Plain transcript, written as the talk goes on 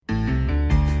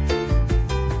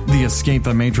The Escape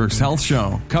the Matrix Health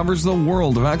Show covers the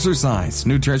world of exercise,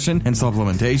 nutrition, and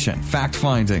supplementation,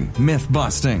 fact-finding,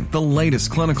 myth-busting, the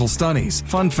latest clinical studies,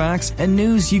 fun facts, and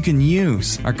news you can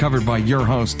use are covered by your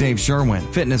host, Dave Sherwin,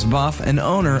 fitness buff and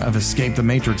owner of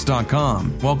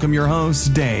EscapeTheMatrix.com. Welcome your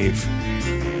host, Dave.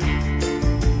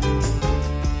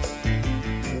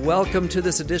 Welcome to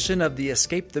this edition of the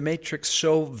Escape the Matrix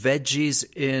show, Veggies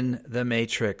in the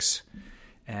Matrix.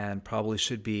 And probably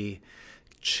should be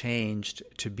changed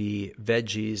to be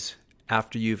veggies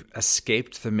after you've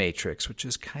escaped the matrix, which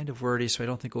is kind of wordy, so I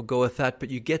don't think we'll go with that, but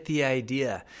you get the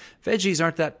idea. Veggies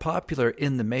aren't that popular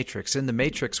in the matrix. In the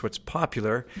matrix, what's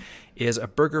popular is a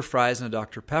burger, fries, and a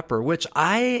Dr. Pepper, which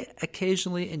I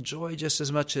occasionally enjoy just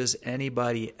as much as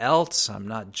anybody else. I'm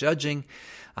not judging.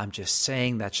 I'm just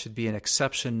saying that should be an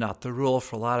exception, not the rule.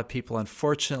 For a lot of people,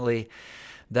 unfortunately,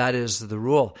 that is the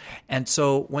rule. And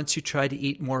so once you try to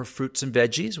eat more fruits and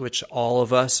veggies, which all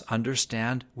of us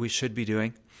understand we should be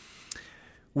doing,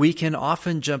 we can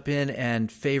often jump in and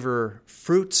favor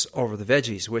fruits over the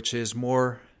veggies, which is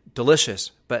more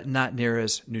delicious, but not near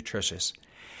as nutritious.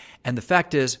 And the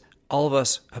fact is, all of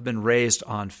us have been raised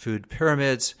on food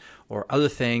pyramids or other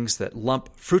things that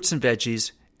lump fruits and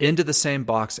veggies into the same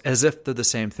box as if they're the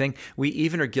same thing. We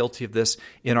even are guilty of this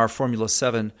in our Formula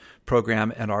 7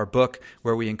 program and our book,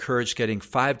 where we encourage getting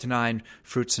 5 to 9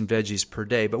 fruits and veggies per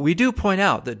day. But we do point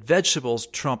out that vegetables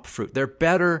trump fruit. They're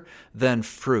better than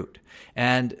fruit.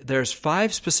 And there's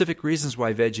 5 specific reasons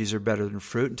why veggies are better than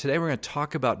fruit. And today we're going to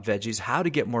talk about veggies, how to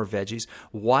get more veggies,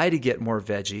 why to get more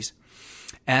veggies.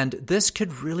 And this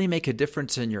could really make a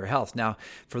difference in your health. Now,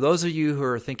 for those of you who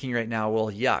are thinking right now, well,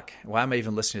 yuck, why am I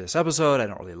even listening to this episode? I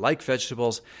don't really like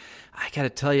vegetables. I got to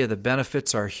tell you, the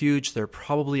benefits are huge. There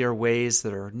probably are ways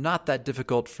that are not that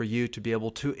difficult for you to be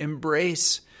able to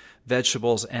embrace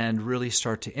vegetables and really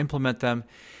start to implement them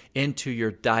into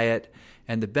your diet.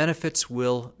 And the benefits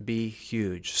will be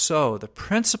huge. So the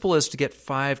principle is to get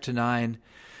 5 to 9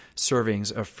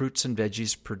 servings of fruits and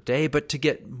veggies per day, but to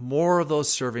get more of those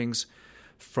servings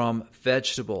from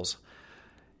vegetables.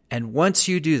 And once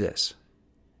you do this,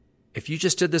 if you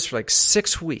just did this for like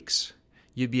 6 weeks,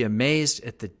 you'd be amazed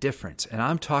at the difference. And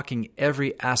I'm talking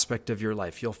every aspect of your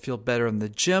life. You'll feel better in the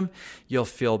gym. You'll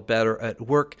feel better at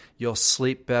work. You'll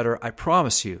sleep better. I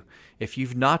promise you, if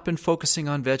you've not been focusing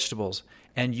on vegetables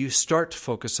and you start to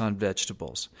focus on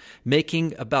vegetables,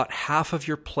 making about half of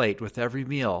your plate with every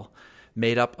meal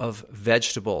made up of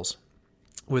vegetables,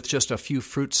 with just a few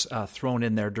fruits thrown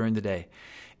in there during the day,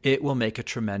 it will make a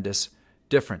tremendous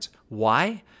difference.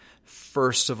 Why?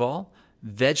 First of all,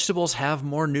 vegetables have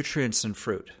more nutrients than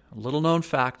fruit. A little known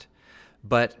fact,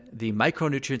 but the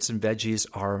micronutrients in veggies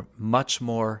are much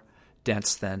more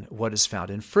dense than what is found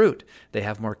in fruit. They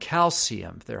have more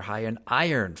calcium. They're high in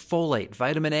iron, folate,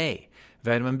 vitamin A,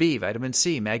 vitamin B, vitamin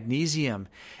C, magnesium,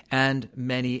 and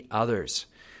many others.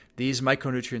 These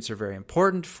micronutrients are very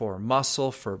important for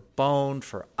muscle, for bone,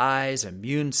 for eyes,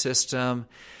 immune system,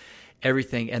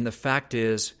 everything. And the fact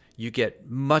is, you get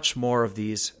much more of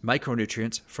these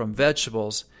micronutrients from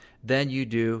vegetables than you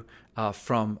do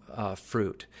from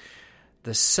fruit.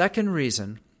 The second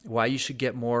reason why you should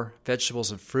get more vegetables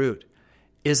and fruit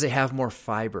is they have more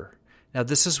fiber. Now,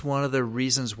 this is one of the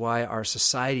reasons why our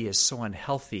society is so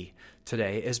unhealthy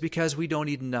today, is because we don't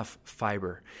eat enough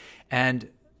fiber. And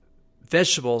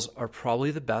vegetables are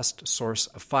probably the best source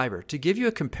of fiber. To give you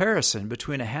a comparison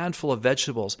between a handful of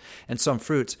vegetables and some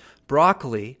fruits,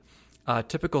 broccoli, a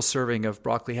typical serving of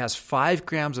broccoli has 5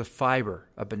 grams of fiber.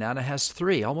 A banana has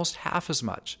 3, almost half as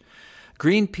much.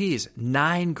 Green peas,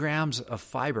 9 grams of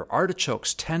fiber.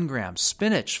 Artichokes, 10 grams.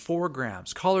 Spinach, 4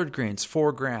 grams. Collard greens,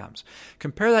 4 grams.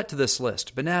 Compare that to this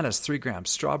list. Bananas, 3 grams.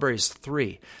 Strawberries,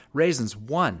 3. Raisins,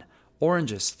 1.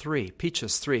 Oranges, 3.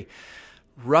 Peaches, 3.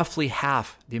 Roughly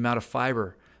half the amount of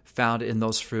fiber found in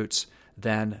those fruits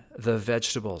than the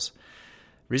vegetables.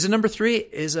 Reason number 3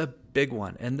 is a big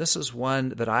one, and this is one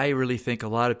that I really think a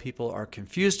lot of people are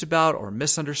confused about or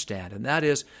misunderstand, and that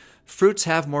is fruits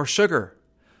have more sugar.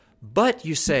 But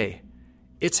you say,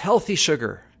 it's healthy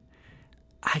sugar.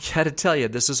 I got to tell you,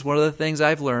 this is one of the things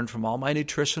I've learned from all my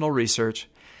nutritional research.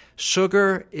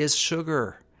 Sugar is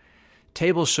sugar.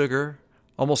 Table sugar,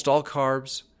 almost all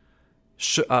carbs,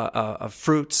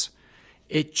 fruits,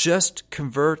 it just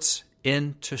converts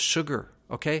into sugar,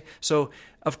 okay? So,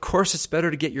 of course, it's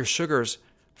better to get your sugars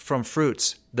from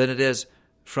fruits than it is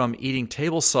from eating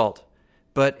table salt,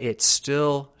 but it's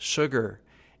still sugar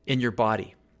in your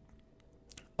body.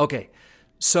 Okay,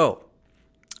 so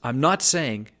I'm not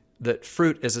saying that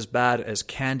fruit is as bad as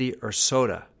candy or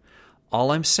soda.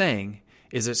 All I'm saying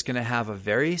is it's going to have a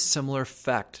very similar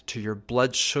effect to your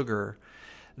blood sugar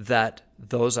that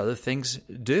those other things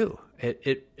do.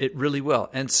 It really will.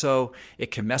 And so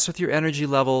it can mess with your energy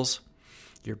levels.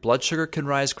 Your blood sugar can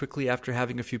rise quickly after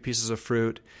having a few pieces of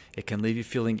fruit. It can leave you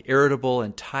feeling irritable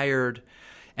and tired.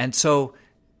 And so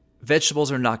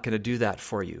vegetables are not going to do that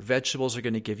for you. Vegetables are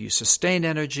going to give you sustained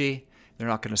energy. They're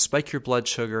not going to spike your blood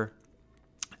sugar.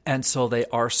 And so they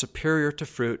are superior to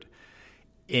fruit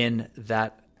in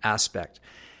that aspect.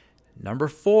 Number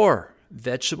 4,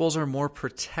 vegetables are more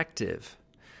protective.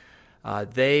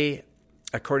 They,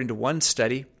 according to one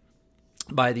study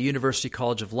by the University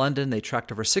College of London, they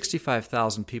tracked over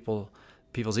 65,000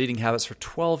 people's eating habits for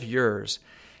 12 years,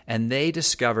 and they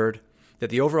discovered that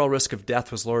the overall risk of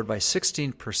death was lowered by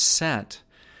 16%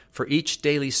 for each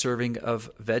daily serving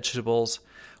of vegetables,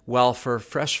 while for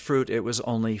fresh fruit it was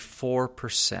only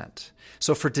 4%.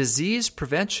 So for disease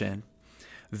prevention,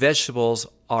 vegetables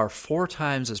are 4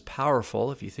 times as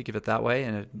powerful, if you think of it that way,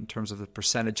 in terms of the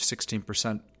percentage,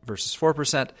 16% versus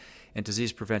 4% in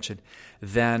disease prevention,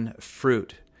 than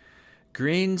fruit.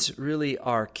 Greens really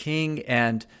are king,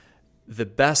 and the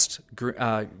best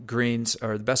greens,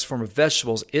 or the best form of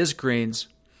vegetables, is greens.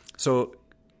 So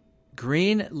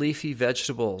green leafy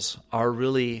vegetables are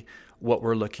really what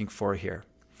we're looking for here.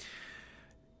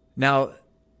 Now,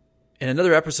 in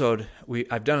another episode,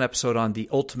 I've done an episode on the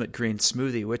ultimate green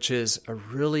smoothie, which is a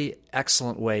really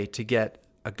excellent way to get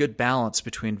a good balance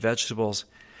between vegetables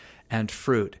and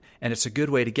fruit. And it's a good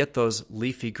way to get those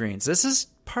leafy greens. This is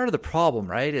part of the problem,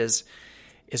 right? Is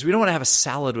we don't want to have a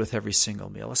salad with every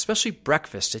single meal, especially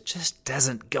breakfast. It just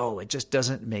doesn't go. It just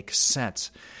doesn't make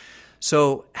sense.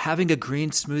 So having a green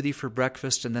smoothie for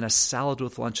breakfast and then a salad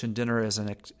with lunch and dinner is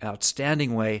an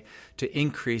outstanding way to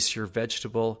increase your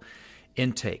vegetable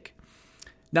intake.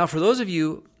 Now, for those of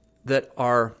you that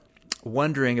are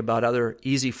wondering about other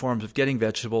easy forms of getting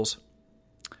vegetables,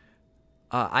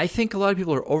 I think a lot of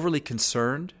people are overly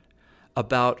concerned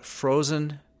about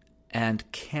frozen and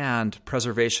canned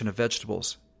preservation of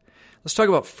vegetables. Let's talk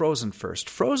about frozen first.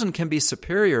 Frozen can be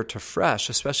superior to fresh,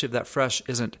 especially if that fresh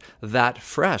isn't that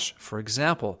fresh. For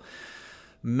example,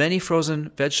 many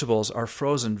frozen vegetables are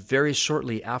frozen very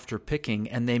shortly after picking,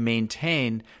 and they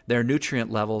maintain their nutrient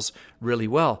levels really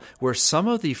well. Where some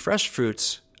of the fresh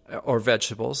fruits or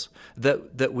vegetables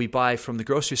that we buy from the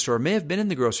grocery store may have been in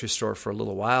the grocery store for a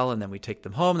little while, and then we take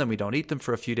them home, then we don't eat them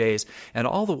for a few days, and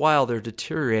all the while they're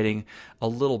deteriorating a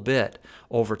little bit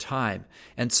over time.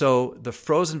 And so the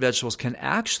frozen vegetables can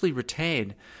actually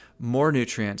retain more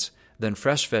nutrients than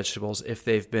fresh vegetables if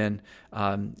they've been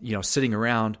sitting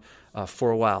around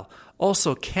for a while.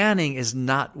 Also, canning is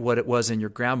not what it was in your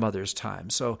grandmother's time.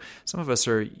 So some of us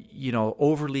are,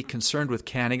 overly concerned with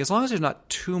canning. As long as there's not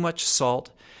too much salt,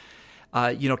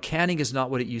 canning is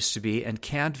not what it used to be, and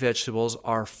canned vegetables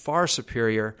are far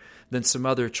superior than some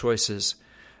other choices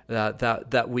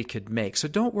that we could make. So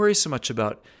don't worry so much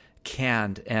about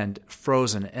canned and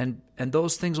frozen, and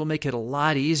those things will make it a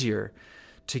lot easier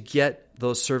to get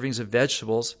those servings of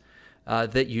vegetables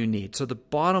that you need. So the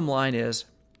bottom line is,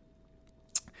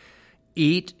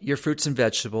 eat your fruits and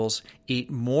vegetables, eat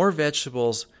more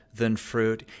vegetables than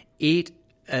fruit, eat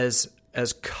as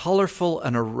colorful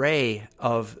an array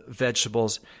of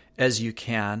vegetables as you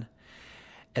can,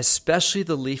 especially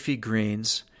the leafy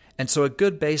greens. And so a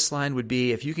good baseline would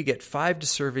be if you could get 5 to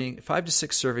 6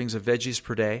 servings of veggies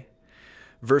per day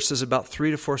versus about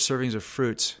 3 to 4 servings of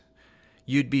fruits,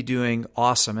 you'd be doing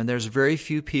awesome. And there's very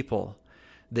few people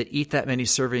that eat that many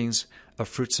servings of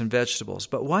fruits and vegetables.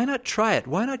 But why not try it?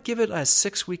 Why not give it a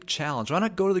 6-week challenge? Why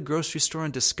not go to the grocery store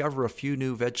and discover a few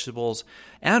new vegetables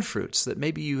and fruits that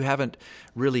maybe you haven't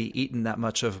really eaten that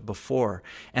much of before?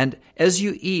 And as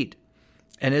you eat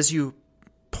and as you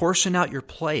portion out your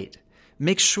plate,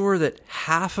 make sure that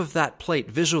half of that plate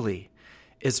visually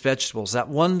is vegetables. That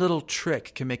one little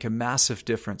trick can make a massive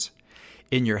difference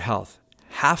in your health.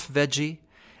 Half veggie,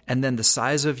 and then the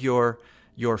size of your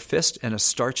fist in a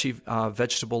starchy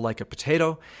vegetable like a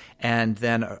potato, and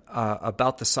then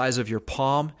about the size of your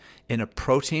palm in a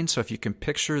protein. So if you can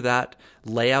picture that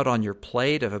layout on your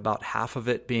plate of about half of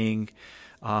it being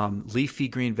leafy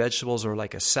green vegetables or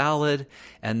like a salad,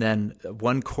 and then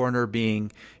one corner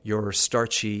being your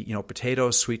starchy,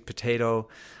 potato, sweet potato,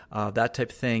 that type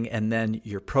of thing, and then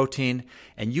your protein.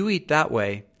 And you eat that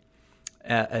way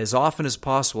as often as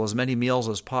possible, as many meals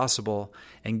as possible,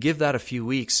 and give that a few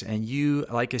weeks. And you,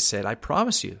 like I said, I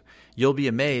promise you, you'll be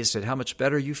amazed at how much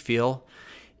better you feel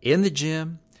in the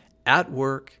gym, at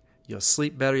work. You'll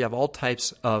sleep better. You have all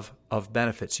types of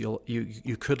benefits.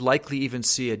 You could likely even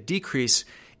see a decrease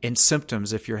in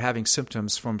symptoms if you're having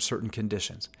symptoms from certain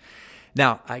conditions.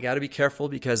 Now, I got to be careful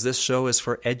because this show is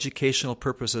for educational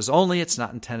purposes only. It's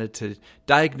not intended to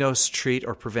diagnose, treat,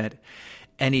 or prevent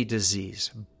any disease.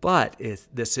 But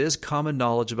this is common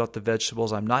knowledge about the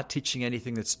vegetables. I'm not teaching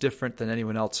anything that's different than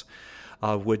anyone else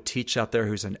would teach out there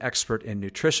who's an expert in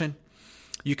nutrition.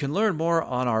 You can learn more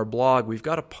on our blog. We've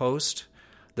got a post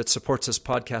that supports this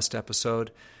podcast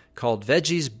episode called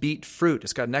Veggies Beat Fruit.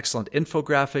 It's got an excellent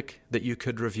infographic that you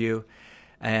could review.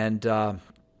 And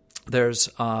there's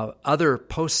other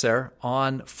posts there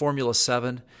on Formula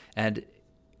 7 and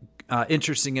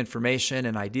interesting information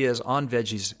and ideas on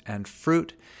veggies and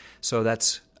fruit. So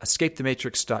that's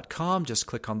escapethematrix.com. Just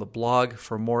click on the blog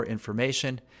for more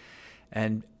information.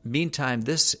 And meantime,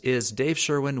 this is Dave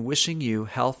Sherwin wishing you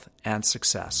health and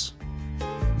success.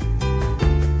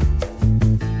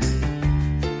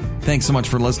 Thanks so much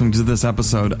for listening to this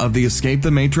episode of the Escape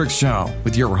the Matrix Show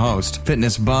with your host,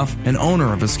 fitness buff, and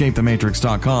owner of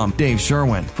EscapeTheMatrix.com, Dave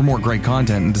Sherwin. For more great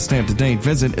content and to stay up to date,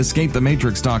 visit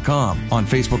EscapeTheMatrix.com, on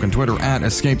Facebook and Twitter at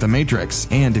Escape the Matrix.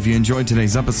 And if you enjoyed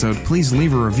today's episode, please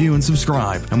leave a review and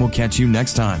subscribe. And we'll catch you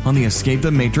next time on the Escape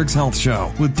the Matrix Health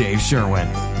Show with Dave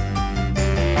Sherwin.